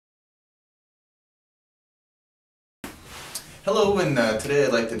Hello, and today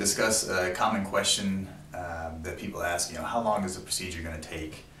I'd like to discuss a common question that people ask, how long is the procedure going to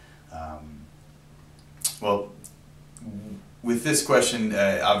take? Well, with this question,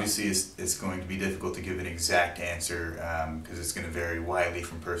 obviously it's going to be difficult to give an exact answer because it's going to vary widely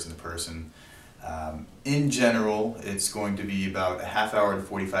from person to person. In general, it's going to be about a half hour to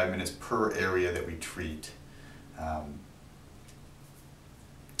 45 minutes per area that we treat.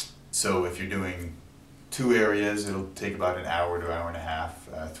 So if you're doing 2 areas, it'll take about an hour to hour and a half.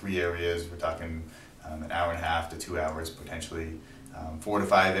 3 areas, we're talking an hour and a half to 2 hours potentially. 4 to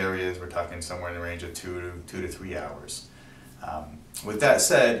 5 areas, we're talking somewhere in the range of 2 to 3 hours. With that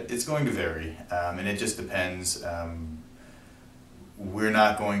said, it's going to vary, and it just depends. We're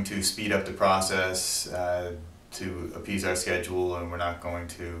not going to speed up the process to appease our schedule, and we're not going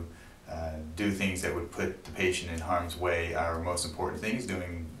to do things that would put the patient in harm's way. Our most important thing is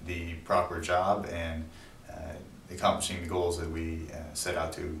doing the proper job and accomplishing the goals that we set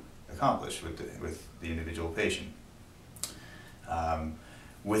out to accomplish with the individual patient.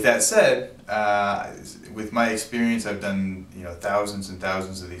 With that said, with my experience, I've done thousands and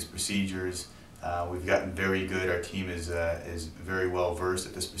thousands of these procedures. We've gotten very good. Our team is very well versed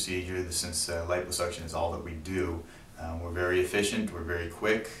at this procedure. Since liposuction is all that we do, we're very efficient, we're very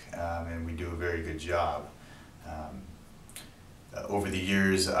quick, and we do a very good job. Over the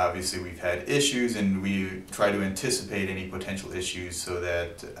years, obviously, we've had issues, and we try to anticipate any potential issues so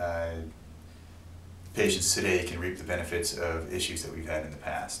that patients today can reap the benefits of issues that we've had in the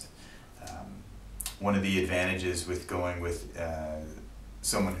past. One of the advantages with going with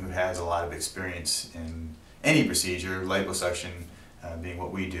someone who has a lot of experience in any procedure, liposuction being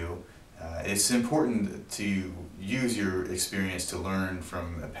what we do, it's important to use your experience to learn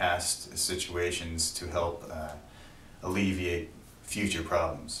from past situations to help alleviate future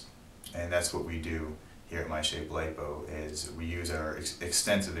problems. And that's what we do here at MyShape Lipo, is we use our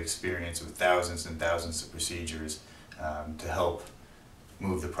extensive experience with thousands and thousands of procedures to help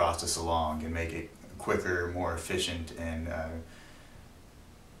move the process along and make it quicker, more efficient, and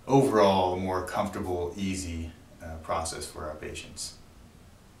overall more comfortable, easy process for our patients.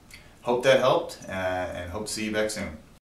 Hope that helped, and hope to see you back soon.